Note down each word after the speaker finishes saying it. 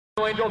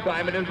Angel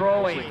Diamond is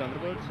rolling.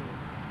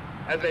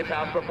 As they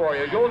pass before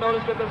you, you'll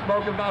notice that the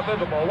smoke is not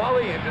visible while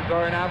the engines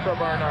are in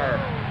afterburner.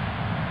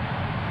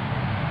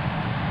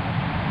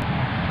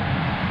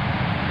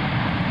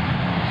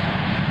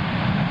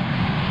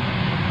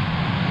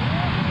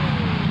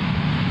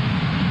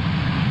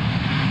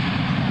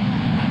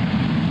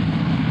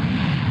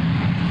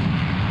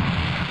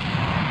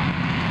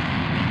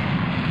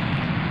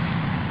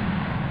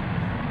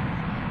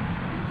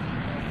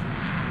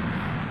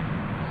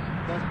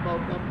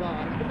 Smoke comes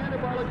on. Commander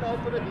Bartlett calls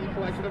for the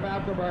deflection of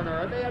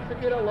afterburner, and they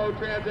execute a low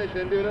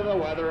transition due to the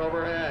weather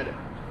overhead.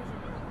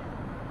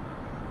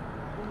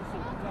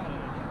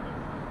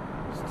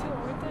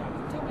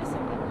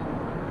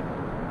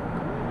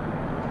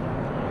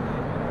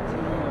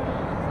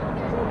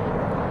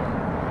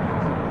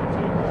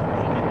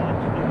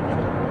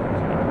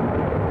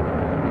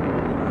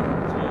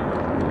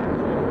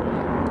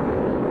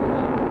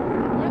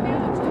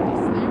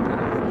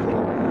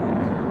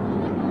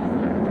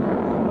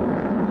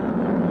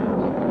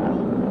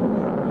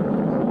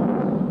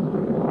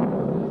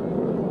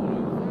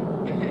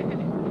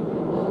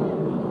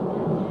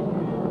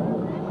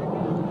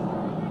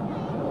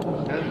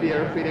 The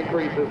airspeed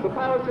increases. The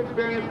pilots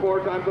experience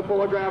 4 times the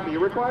pull of gravity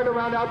required to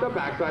round out the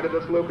backside of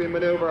the looping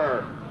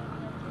maneuver.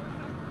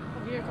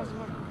 Here comes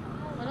one.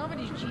 I know how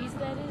many G's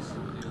that is.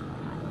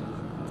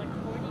 It's like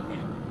 40.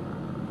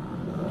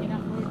 Okay,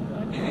 not 40,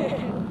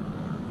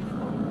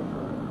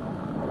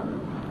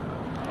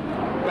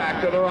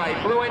 Back to the right.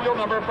 Blue Angel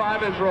number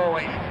 5 is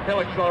rolling.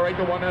 He'll accelerate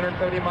to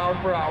 170 miles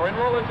per hour and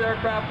roll his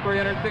aircraft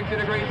 360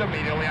 degrees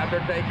immediately after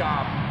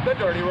takeoff. The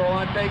dirty roll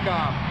on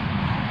takeoff.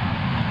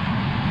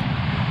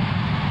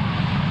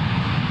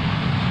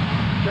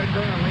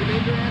 Currently,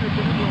 Major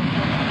Anderson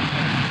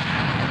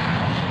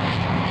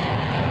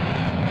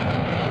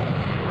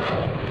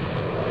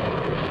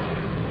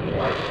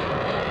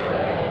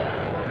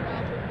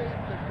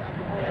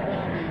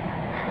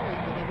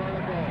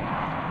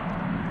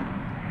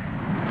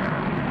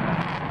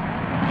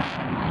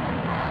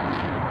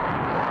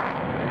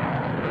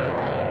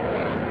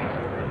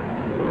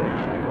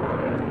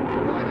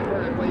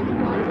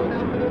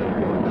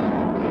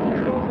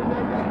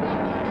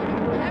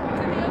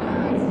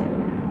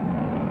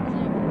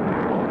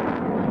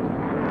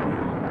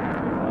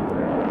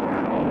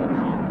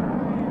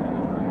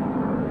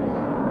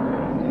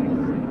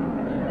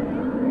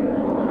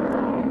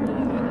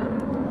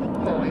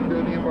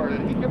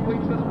he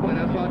completes the split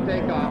as on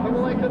takeoff and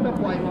will exit the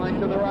flight line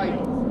to the right.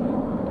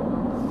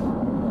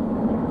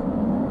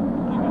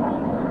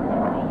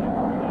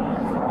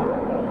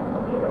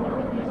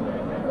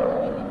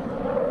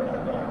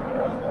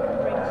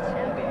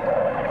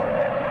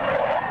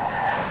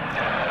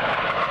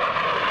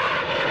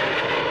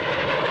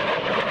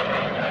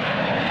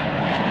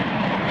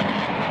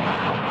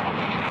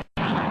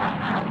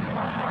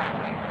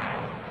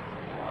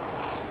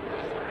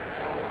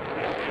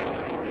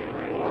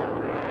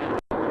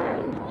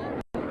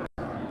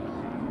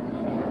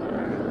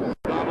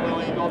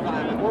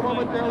 Will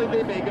momentarily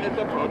be making its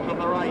approach from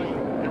the right.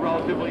 In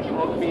relatively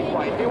slow speed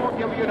flight, they won't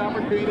give you an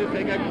opportunity to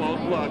take a close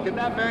look at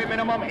that very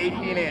minimum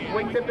 18-inch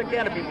wingtip to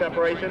canopy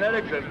separation that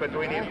exists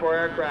between these 4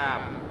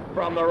 aircraft.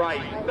 From the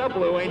right, the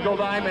Blue Angel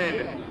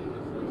Diamond.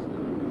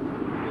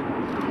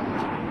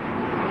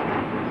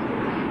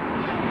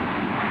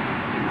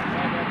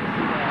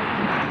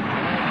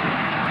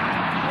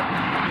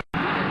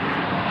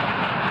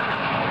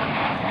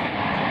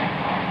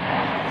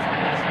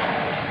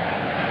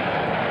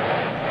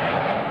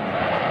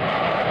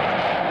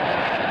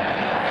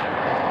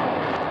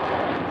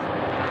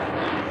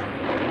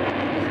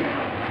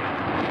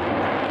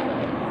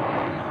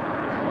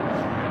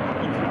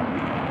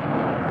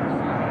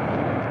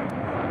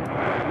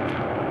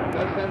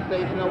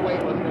 Sensational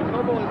weightlessness,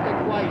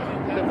 normalistic flight,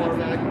 similar to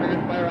that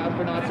experienced by our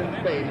astronauts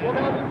in space, will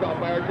now be felt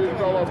by our 2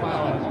 solo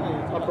pilots.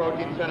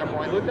 Approaching center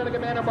point, Lieutenant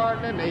Commander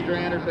Barton and Major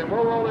Anderson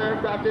will roll their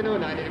aircraft into a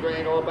 90-degree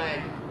angle of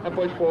bank and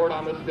push forward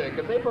on the stick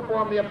as they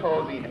perform the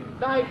opposing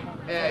knife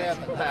edge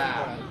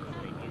pass.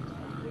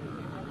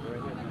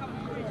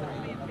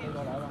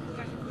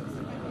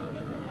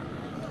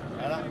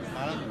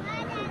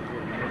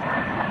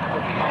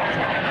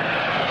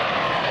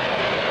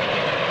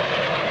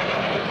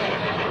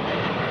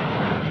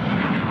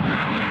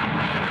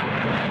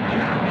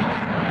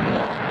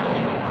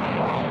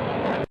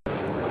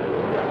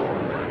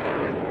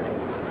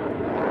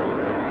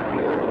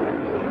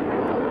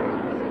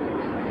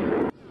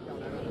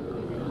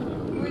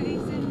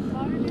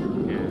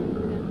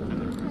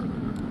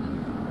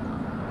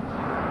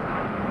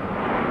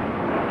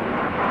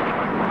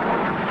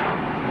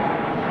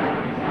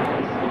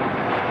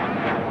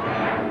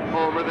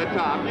 Over the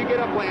top, you get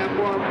a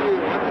platform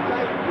view on the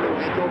type Blue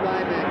Angel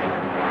Diamond.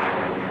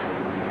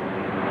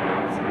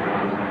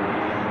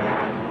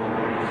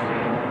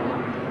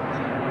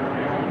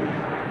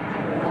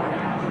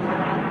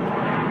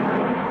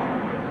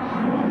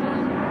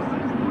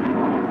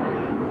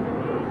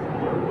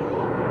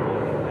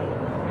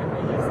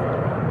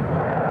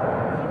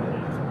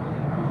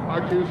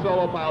 Our 2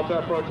 solo pilots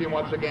are approaching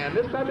once again,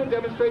 this time to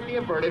demonstrate the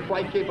inverted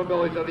flight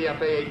capabilities of the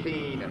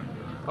FA-18.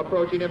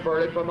 Approaching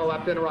inverted from the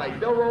left and right.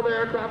 They'll roll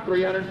their aircraft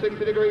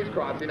 360 degrees,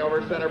 crossing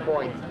over center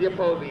point. The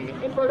opposing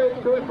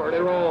inverted to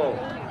inverted roll.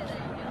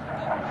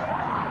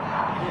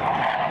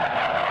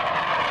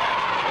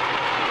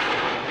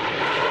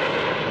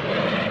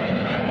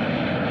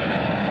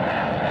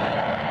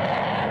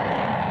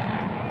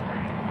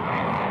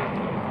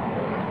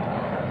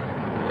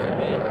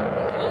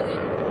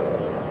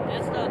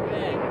 That's not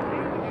bad.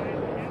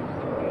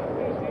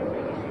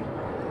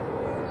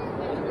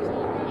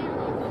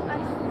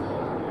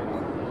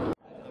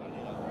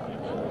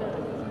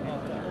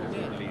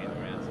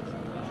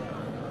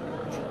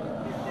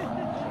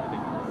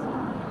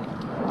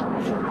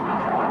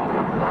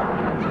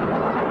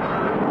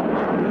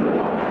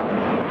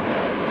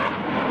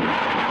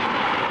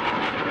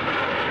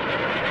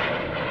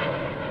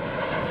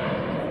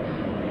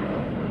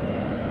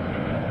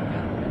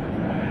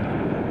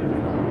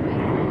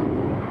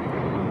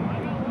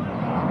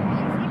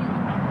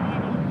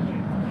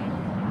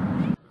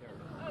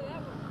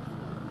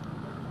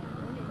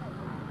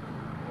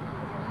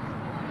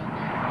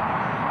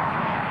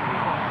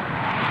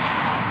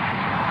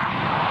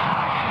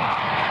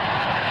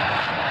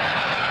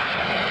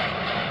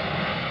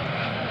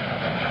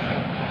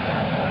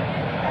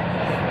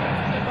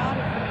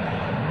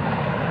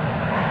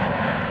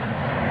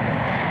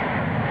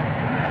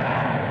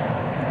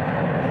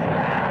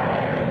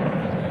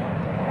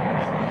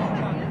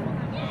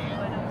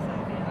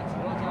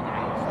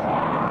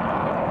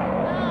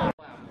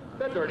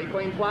 Dirty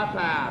clean flat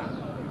pass.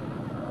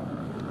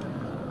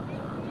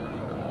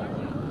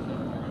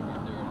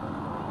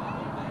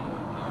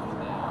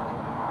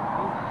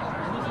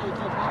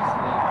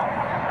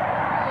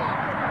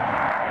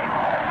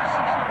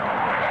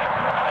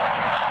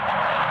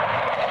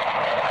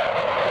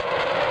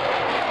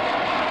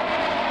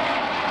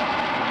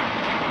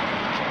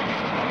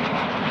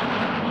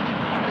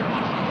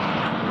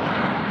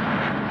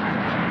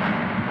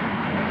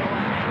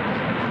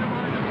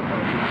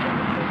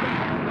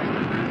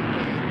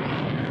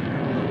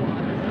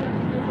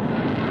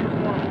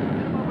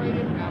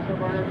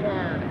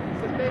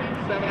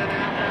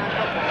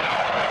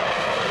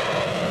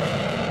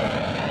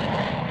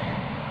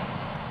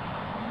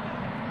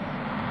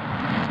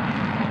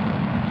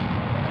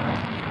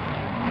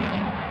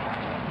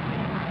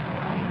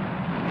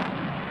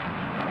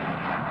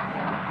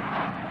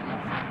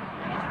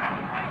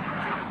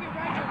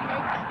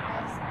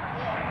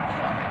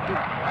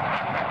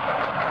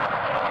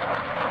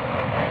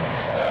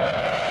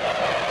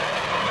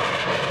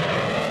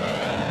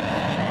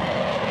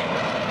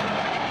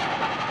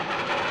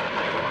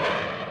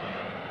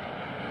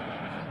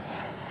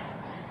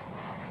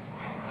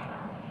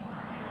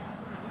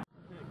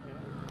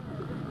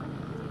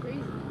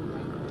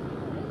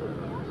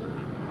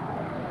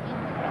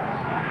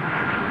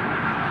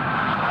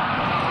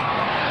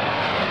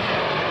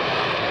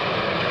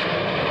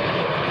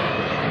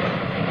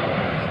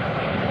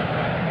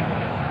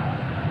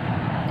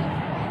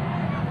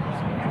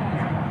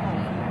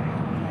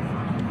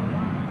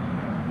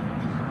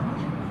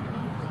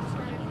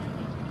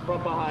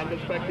 From behind the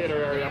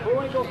spectator area,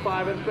 Blue Angels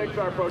 5 and 6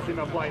 are approaching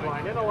the flight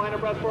line in a line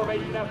abreast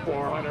formation at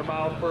 400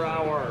 miles per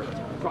hour.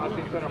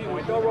 Crossing center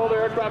point, they'll roll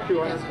their aircraft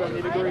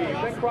 270 degrees,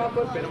 then cross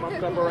with minimum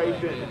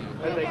separation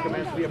as they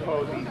commence the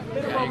opposing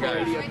minimum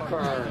radius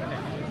turn.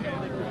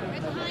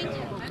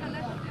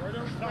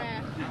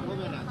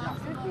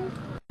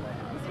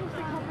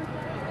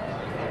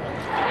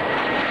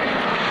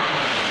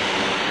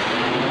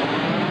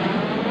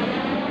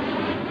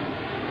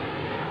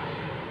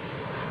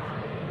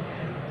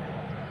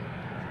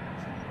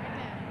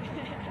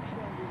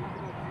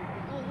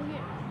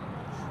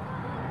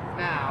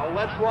 Now,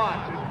 let's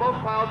watch as both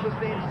pilots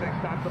sustain 6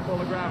 times the pull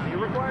of gravity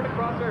required to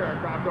cross their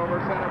aircraft over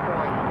center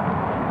point.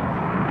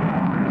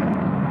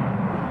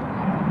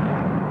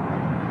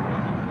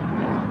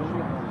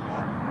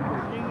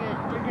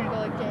 You're gonna go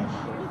like this.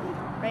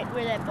 Right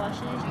where that bus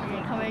is, you're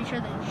gonna come at each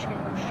other and you're just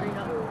gonna go straight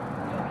up.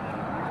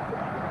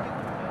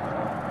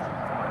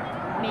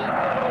 Maybe.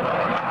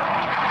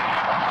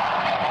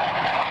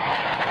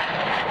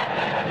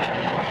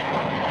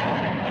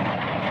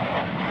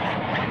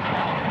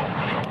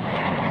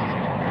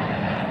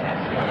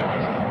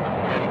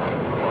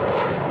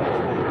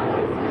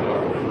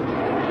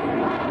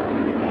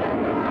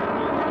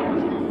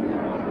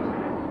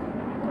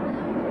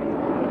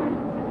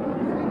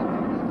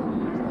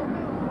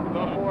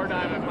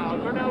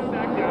 Are now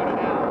stacked down and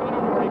out on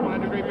a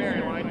 45-degree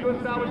bearing line to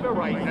establish a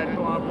right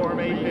echelon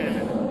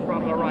formation.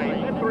 From the right,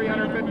 at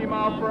 350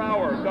 miles per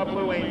hour, the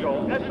Blue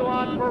Angel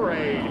echelon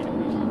parade.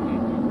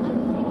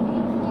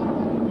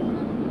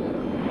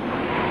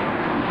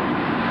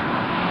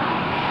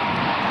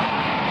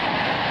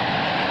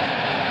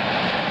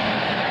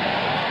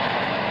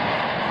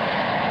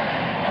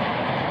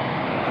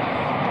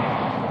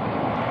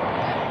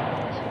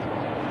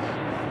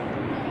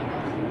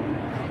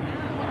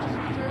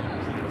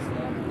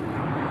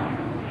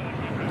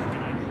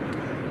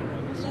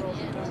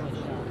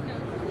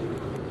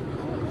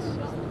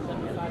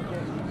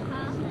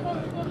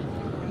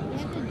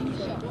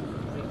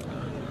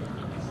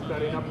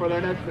 Setting up for their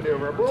next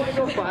maneuver. Blue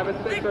Eagles 5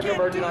 and 6 are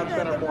converging on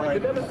center point to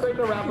demonstrate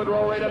the rapid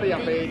roll rate of the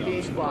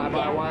F-18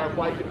 fly-by-wire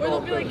flight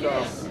control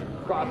system.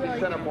 Crossing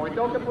center point,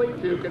 they'll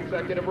complete 2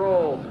 consecutive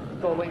rolls,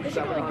 totaling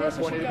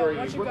 720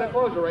 degrees, with a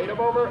closure rate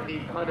of over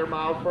 800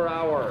 miles per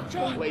hour.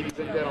 Ladies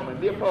and gentlemen,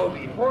 the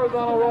opposing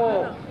horizontal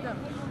roll. No.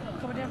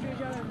 Coming down for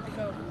each other and they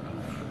go.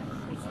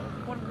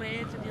 One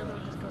lands and the other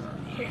one just goes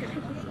in the air.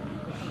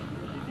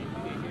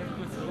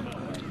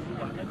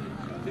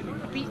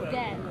 Beat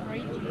that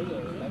right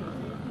there.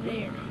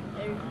 There.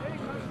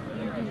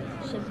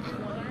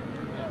 720.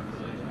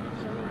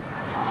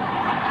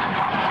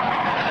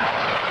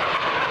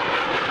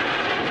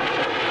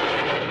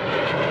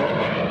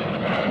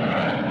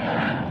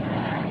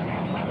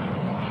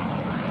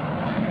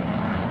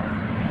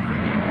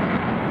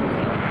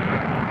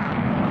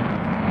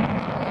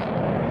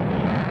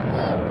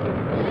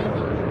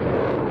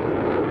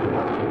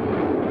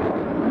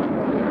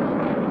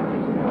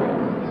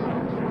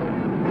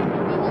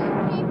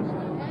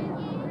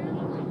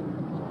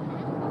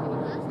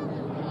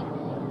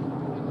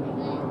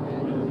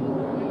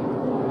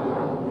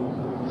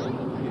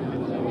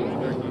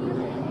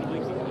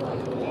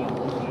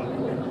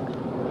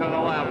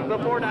 The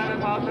 4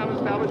 Diamond Pilots have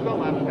established the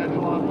left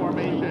echelon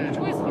formation.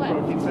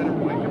 Approaching center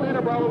point,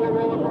 Commander Bravo will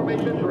roll in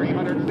formation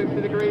 360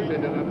 degrees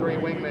into the 3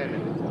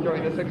 wingmen.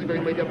 During this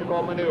extremely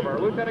difficult maneuver,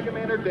 Lieutenant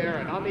Commander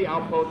Darren on the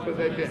outpost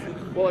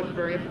position will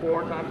experience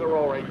 4 times the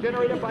roll rate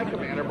generated by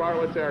Commander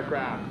Bartlett's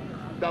aircraft.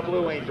 The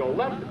Blue Angel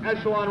left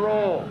echelon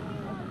roll.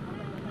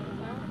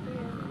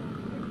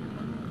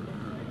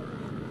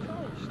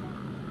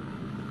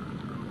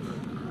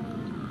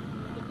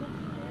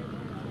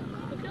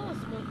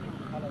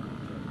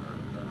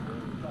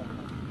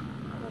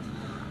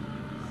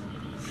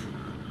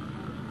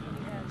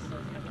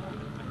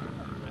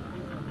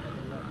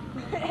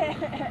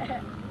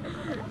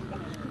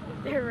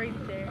 They're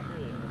right there.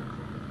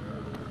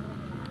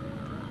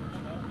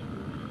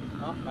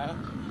 Oh, flat?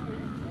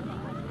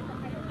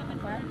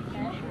 Flat?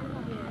 Yes.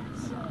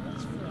 It's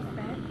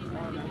flat.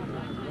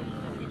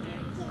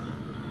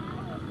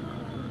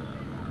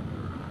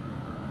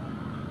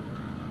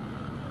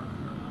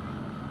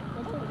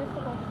 What's so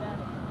difficult about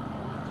it?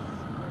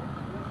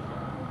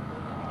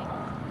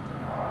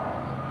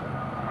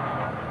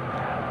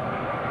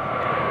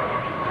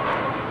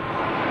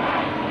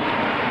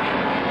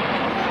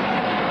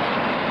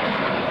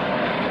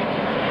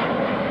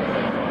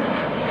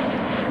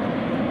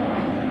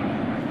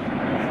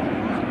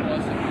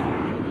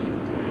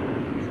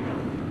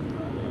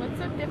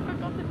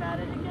 Difficult about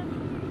it again?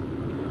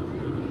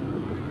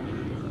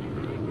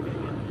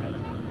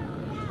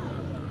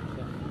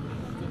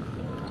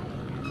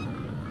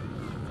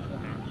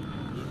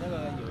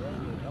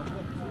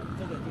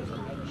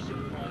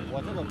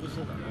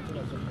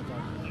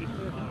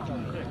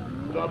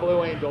 The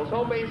Blue Angels,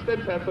 home base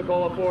in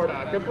Pensacola,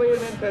 Florida,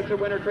 completed an intensive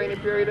winter training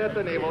period at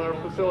the Naval Air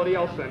Facility,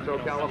 El Centro,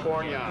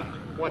 California.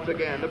 Once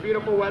again, the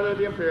beautiful weather of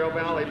the Imperial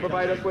Valley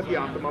provide us with the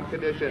optimum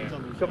conditions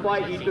to fly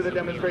each of the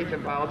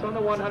demonstration pilots on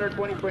the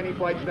 120 training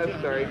flights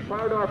necessary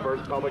prior to our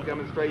first public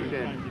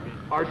demonstration.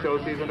 Our show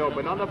season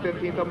opened on the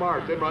 15th of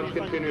March and runs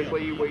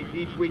continuously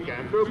each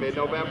weekend through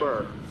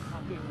mid-November.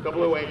 The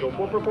Blue Angels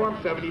will perform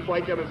 70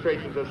 flight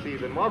demonstrations this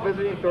season while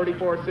visiting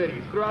 34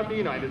 cities throughout the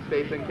United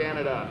States and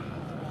Canada.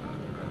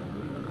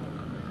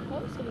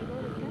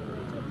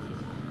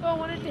 Oh, I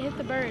wanted to hit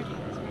the bird.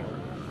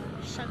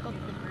 Suck up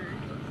the bird.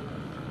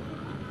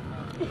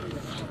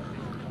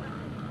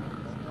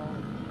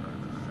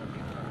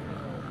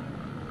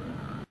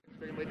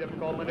 Extremely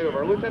difficult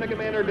maneuver. Lieutenant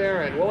Commander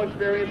Darren will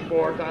experience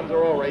 4 times the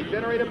roll rate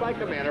generated by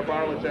Commander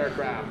Bartlett's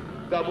aircraft.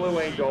 The Blue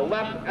Angel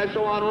left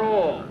echelon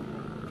roll.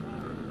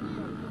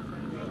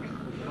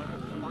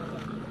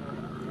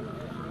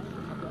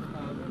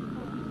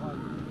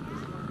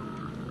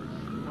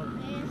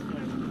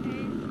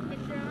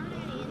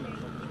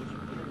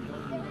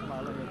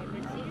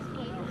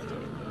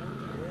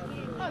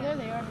 Oh, there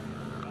they are.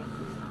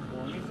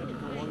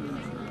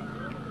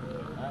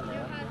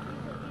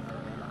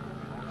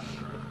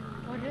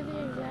 What are they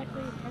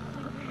exactly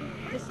attempting?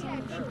 This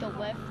time Shoot the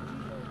left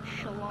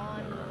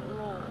echelon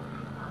roll.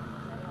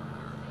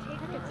 I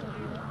could still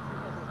do that.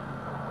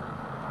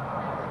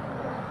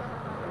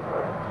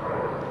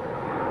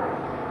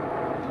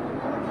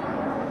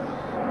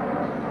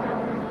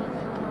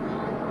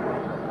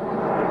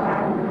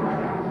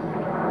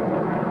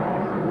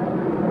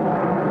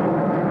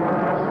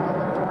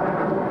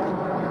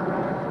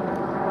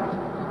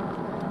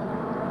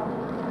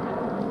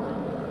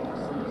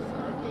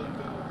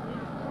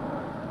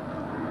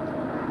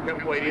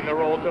 Completing the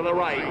roll to the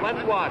right.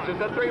 Let's watch as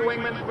the 3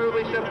 wingmen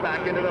smoothly shift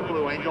back into the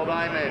Blue Angel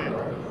Diamond.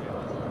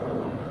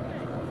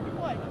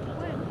 What?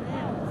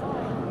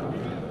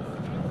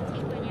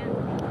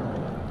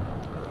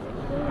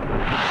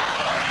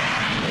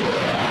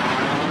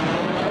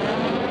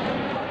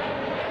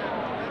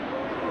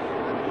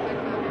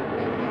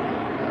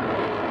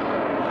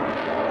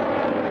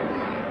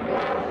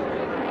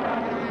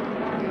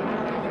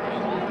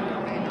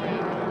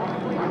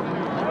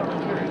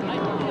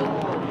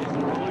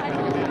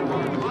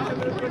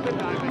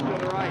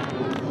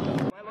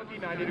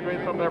 90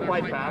 degrees from their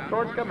flight path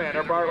towards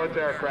Commander Bartlett's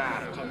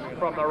aircraft.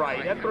 From the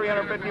right at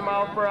 350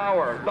 miles per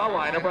hour, the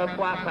line abreast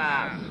flat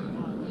pass.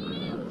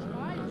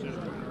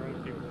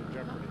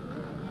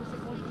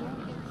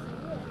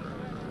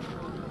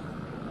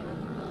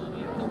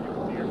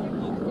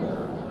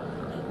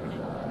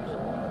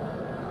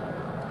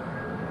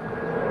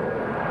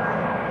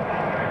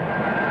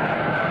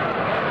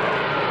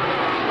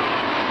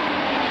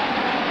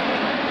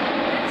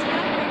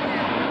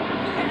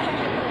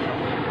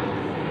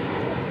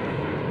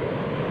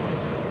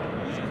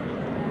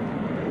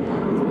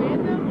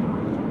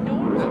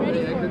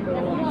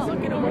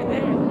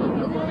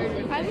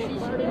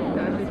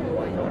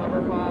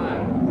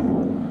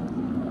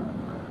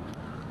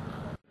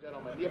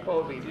 The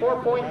opposing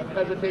 4-point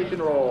hesitation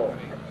roll.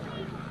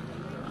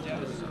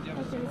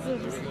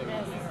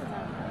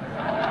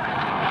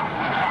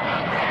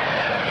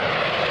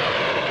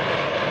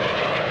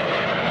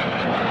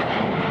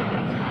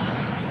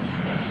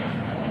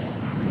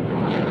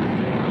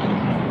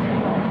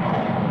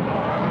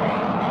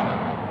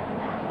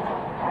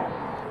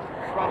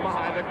 From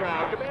behind the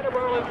crowd, Commander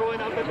Berlin's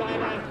rolling out the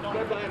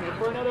diamond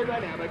for another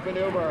dynamic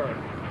maneuver.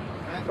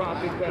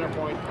 Crossing center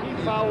point,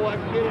 East Powell will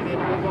execute an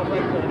individual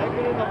right turn,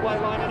 exiting the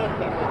flight line in a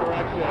separate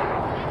direction.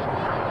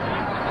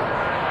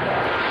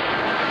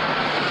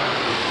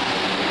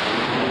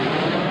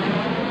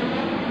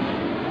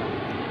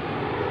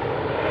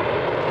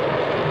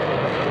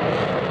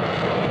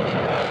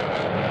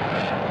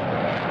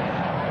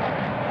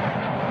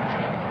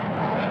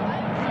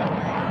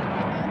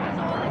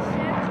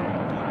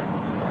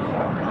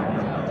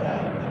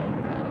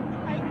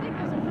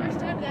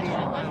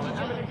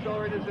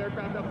 Accelerated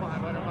aircraft at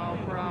 500 miles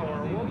per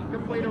hour. We'll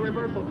complete a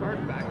reversal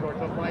turn back towards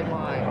the flight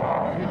line.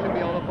 You should be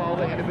able to follow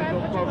the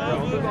individual smoke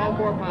trails with all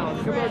 4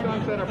 pilots. Converge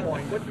on center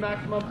point with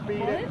maximum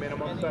speed and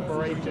minimum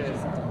separation.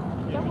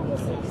 That one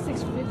was like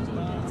 650.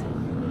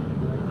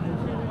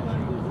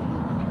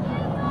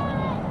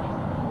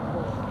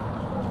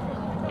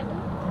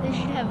 They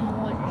should have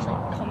more just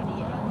like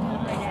company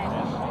right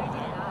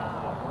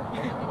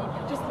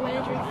at Just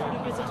land right in front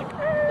of us. It's like,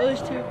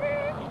 those two.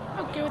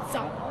 okay, what's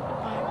up?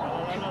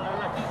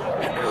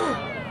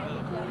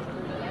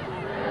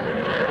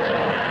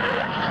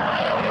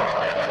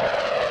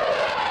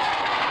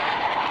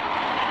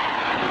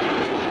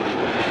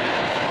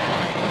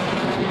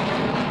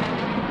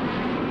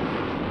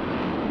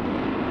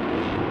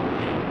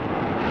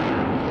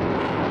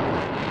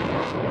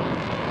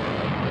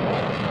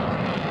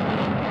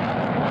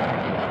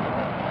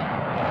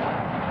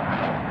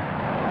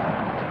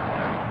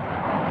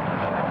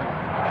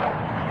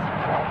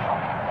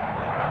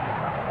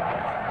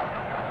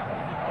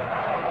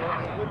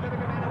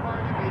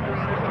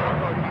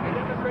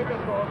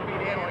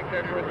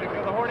 Characteristics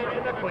of the Hornet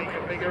in the fleet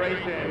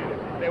configuration.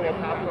 They will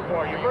pass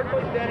before you,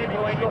 virtually standing to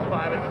angles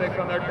 5 and 6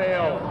 on their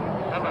tails.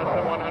 At less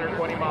than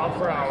 120 miles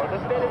per hour, the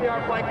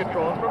state-of-the-art flight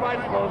controls provide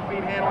slow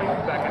speed handling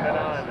second to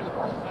none.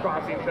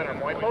 Crossing center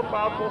point, both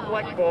pilots will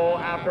select full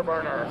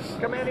afterburner,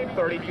 commanding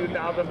 32,000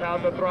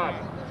 pounds of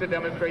thrust to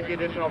demonstrate the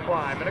additional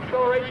climb and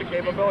acceleration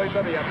capabilities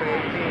of the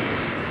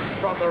F-18.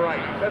 From the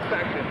right, the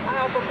section,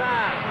 high alpha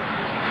pass.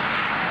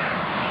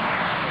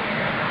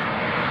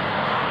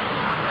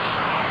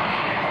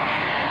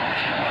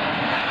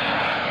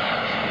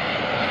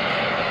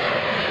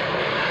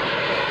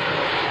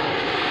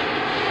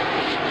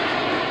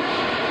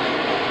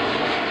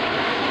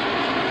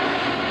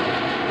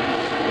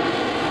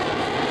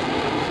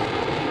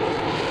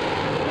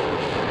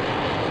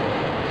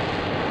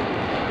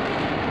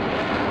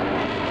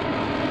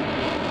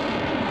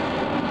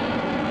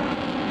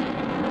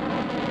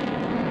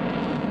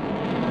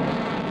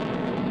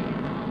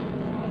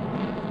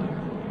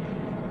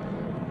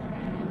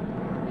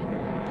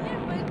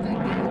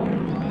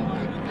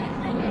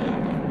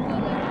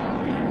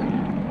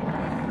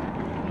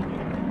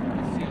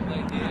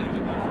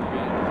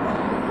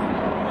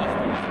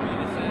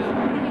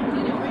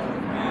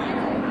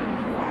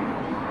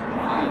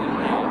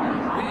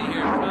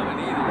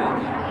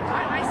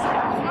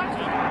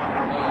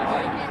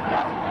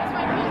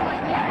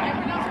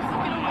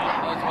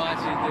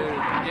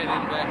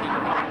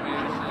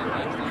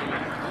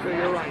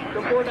 The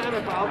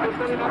 4-9 pilots are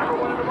setting up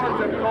for one of the marks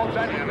that's called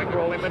dynamic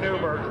rolling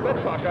maneuver.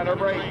 Let's talk on our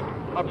break.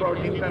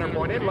 Approaching center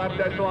point in left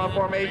echelon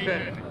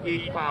formation.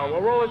 Each pilot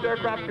will roll his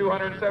aircraft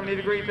 270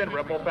 degrees in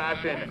ripple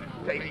fashion.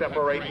 Take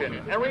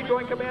separation and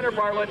rejoin Commander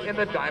Bartlett in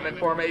the diamond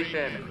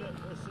formation.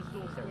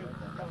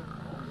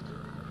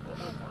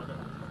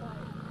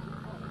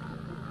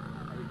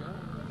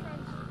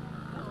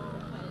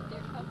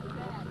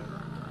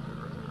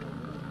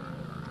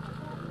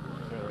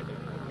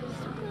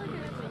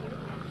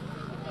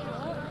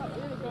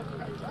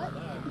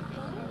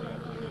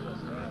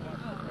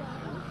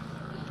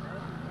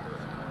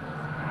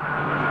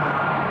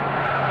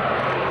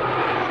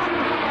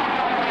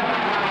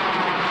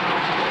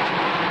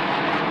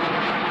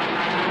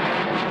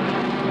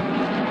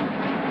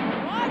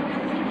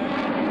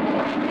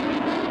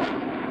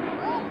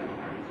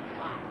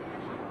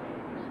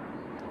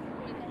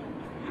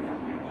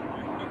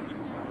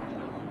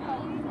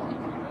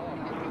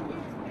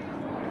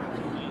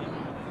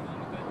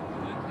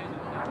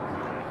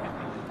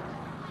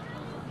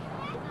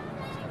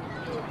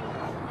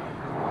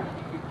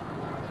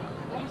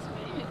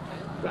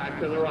 back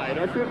to the right.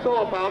 Our two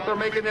solo pilots are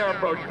making their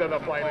approach to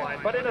the flight line,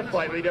 but in a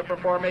slightly different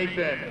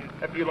formation.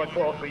 If you look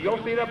closely,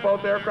 you'll see that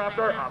both aircraft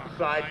are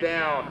upside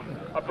down.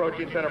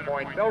 Approaching center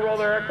point, they'll roll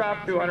their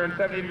aircraft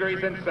 270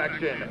 degrees in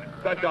section.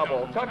 The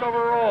double tuck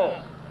over roll.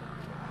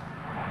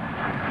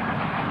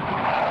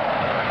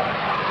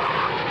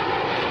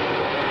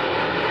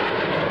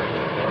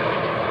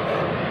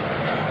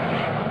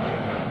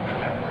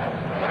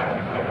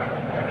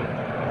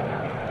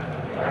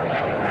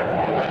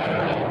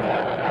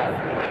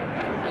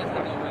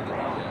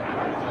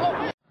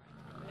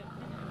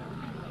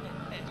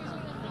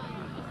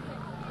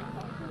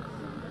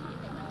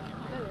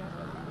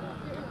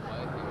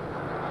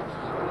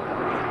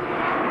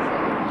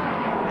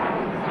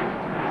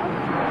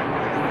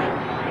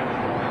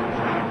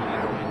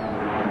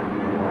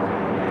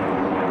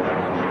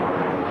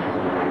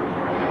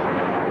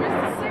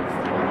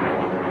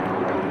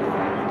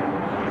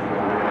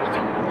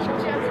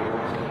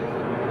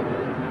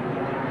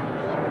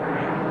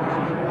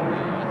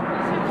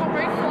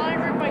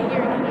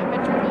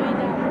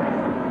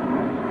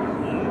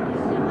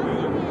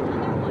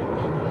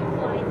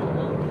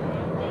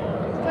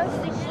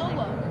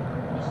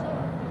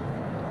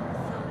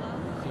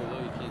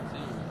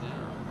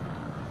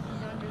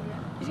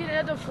 He's gonna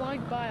end up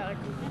flying by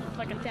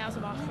like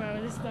 1,000 miles per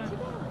hour this time.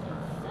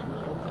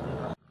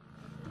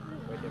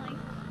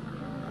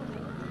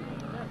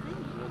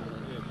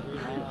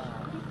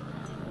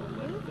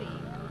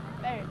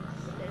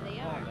 There they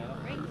are,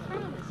 right in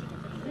front of us. You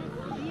get the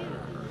full view.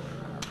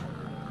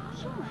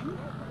 Sean,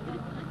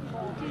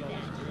 don't do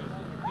that.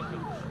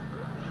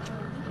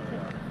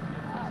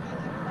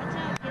 Watch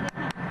out, here they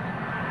come.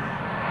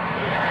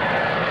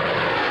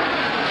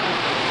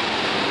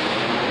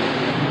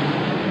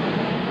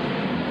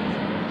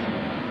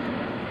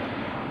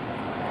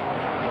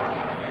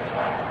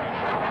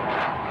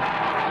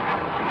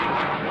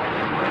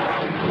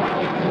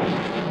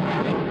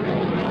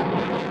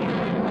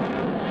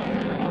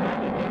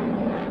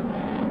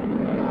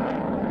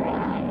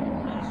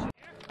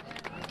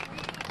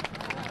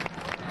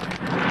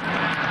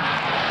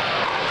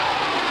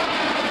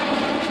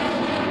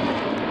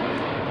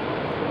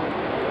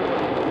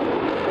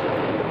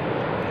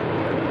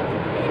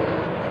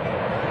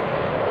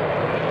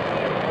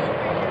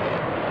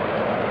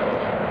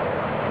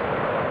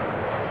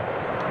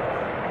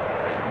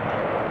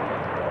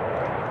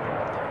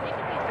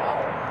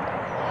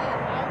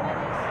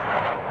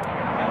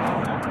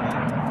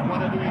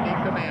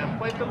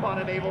 Upon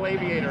a naval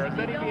aviator is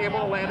that he'd be able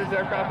to land his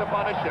aircraft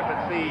upon a ship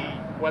at sea,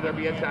 whether it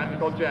be a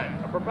tactical jet,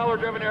 a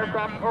propeller-driven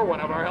aircraft, or one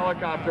of our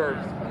helicopters.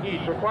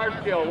 Each requires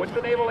skill, which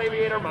the naval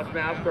aviator must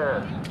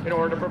master. In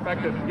order to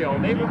perfect this skill,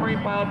 Navy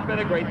Marine pilots spend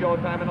a great deal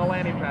of time in the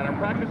landing pattern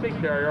practicing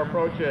carrier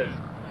approaches.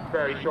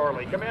 Very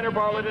shortly, Commander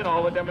Bartlett and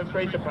all the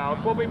demonstration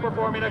pilots will be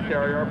performing a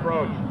carrier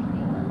approach.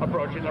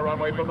 Approaching the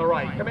runway from the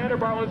right, Commander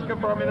Bartlett is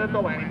confirming that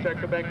the landing checks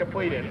have been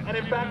completed, and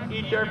in fact,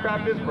 each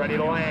aircraft is ready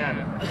to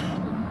land.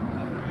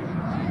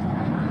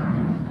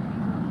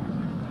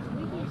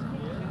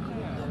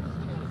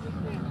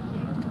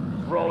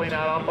 Rolling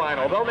out on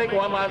final, they'll make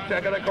one last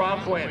check of the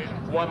crosswind,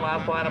 one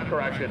last line of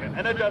correction,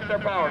 and adjust their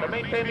power to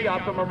maintain the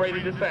optimum rate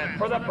of descent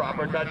for the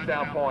proper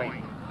touchdown point.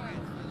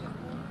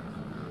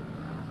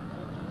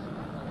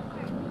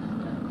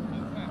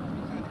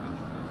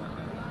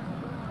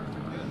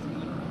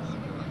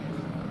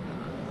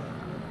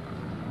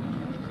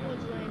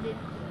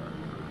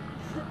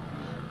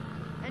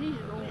 And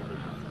he's rolling.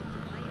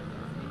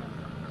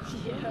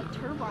 Yeah,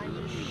 turbine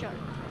just shut.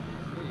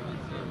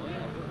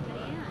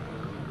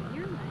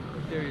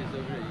 There he is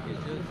over there. You can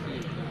just see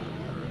it.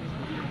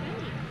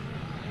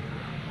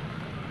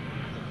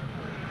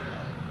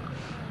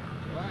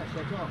 Ouais,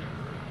 chacun.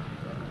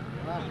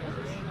 Voilà.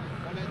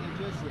 On a des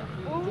Jessie.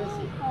 Oh, I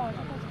thought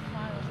that was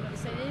fine. I was going to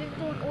say they didn't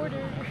go in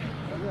order.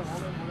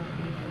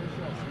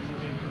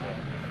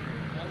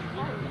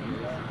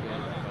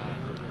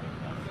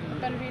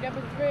 Better be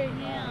number 3.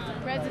 Yeah. The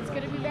present's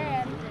going to be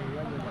bad.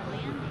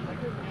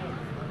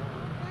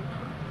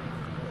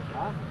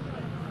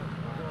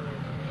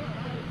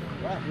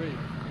 Three.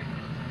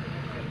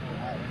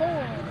 4.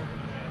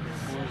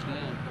 4's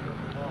down.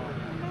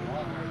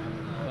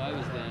 5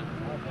 is down.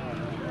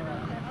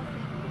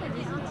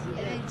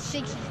 And then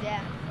 6 is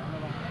down.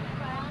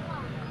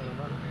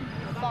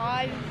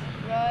 5,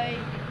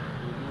 right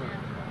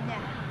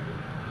now.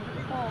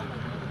 Oh.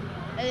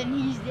 And then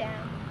he's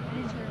down. And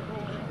he's gonna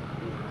roll.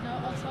 No,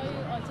 I'll tell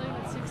you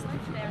what 6 is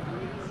down.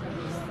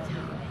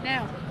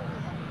 Now.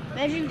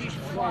 Imagine just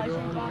flies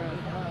on by.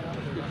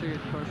 Good to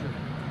get pressure.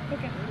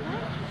 Okay.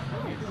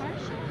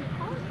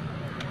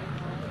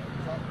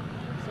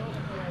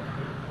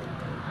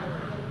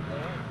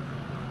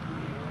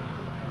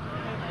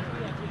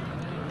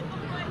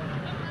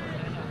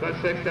 The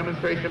 6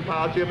 demonstration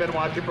pilots you have been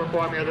watching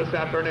perform here this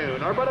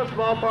afternoon are but a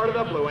small part of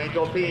the Blue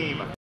Angel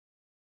team.